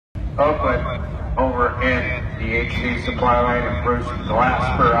Oakland over in the HD supply lane, and Bruce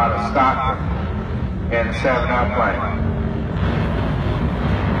Glasper out of Stockton in the 7-up lane.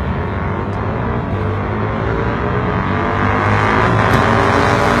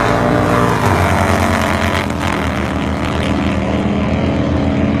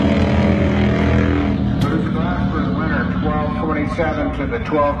 Bruce Glasper, the winner, 12:27 to the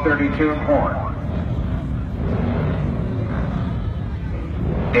 12:32 horn.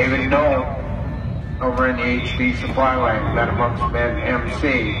 David Knoll over in the HD supply lane, that amongst men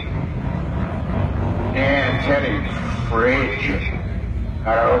MC. And Teddy Fridge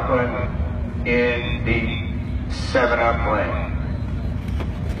out of Oakland in the 7-up lane.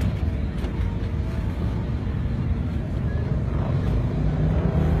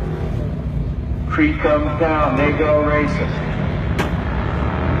 Creed comes down, they go racing.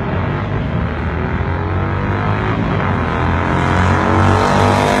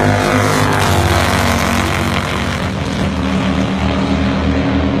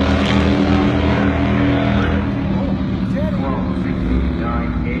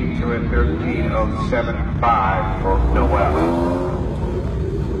 To a 13:07.5 for Noel.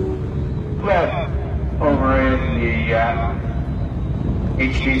 Led over in the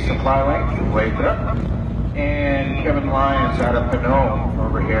HD supply lane, Lathrop, and Kevin Lyons out of Pinot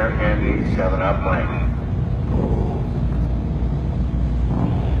over here in the 7-up lane.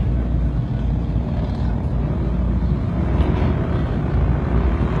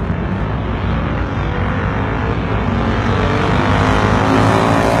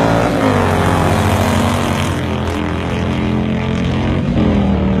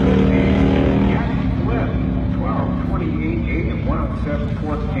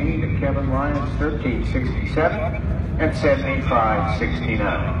 Kevin Lyons, 13:67 and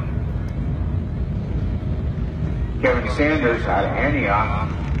 75:69. Kevin Sanders out of Antioch,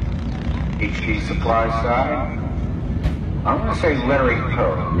 HD supply side. I'm going to say Larry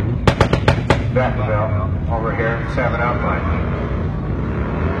Poe. Vacaville over here in 7-up lane.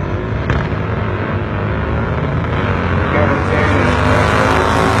 Kevin Sanders.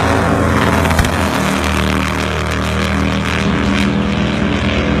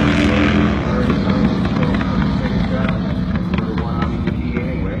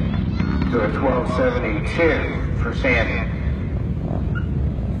 To a 12:72 for Sandy.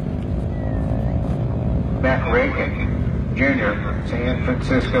 Mack Reagan Jr., San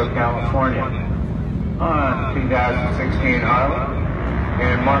Francisco, California, on 2016 Harley,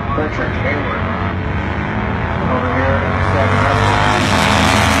 and Mark Pritchard Hayward over here in the 7-up.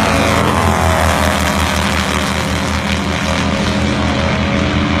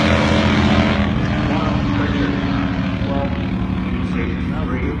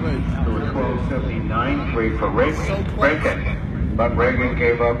 To a 12:79.3 for Reagan. But Reagan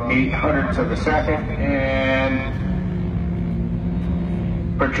gave up 800ths of a second, and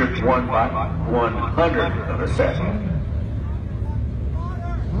Pritchard won by 100th of a second.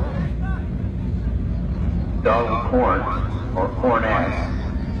 Donald Corn, or Cornas,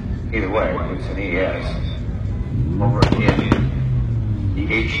 either way, it's an ES, over in the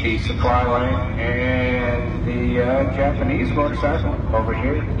HD supply lane, and the Japanese motorcycle over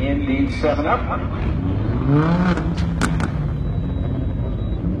here in the 7-up lane.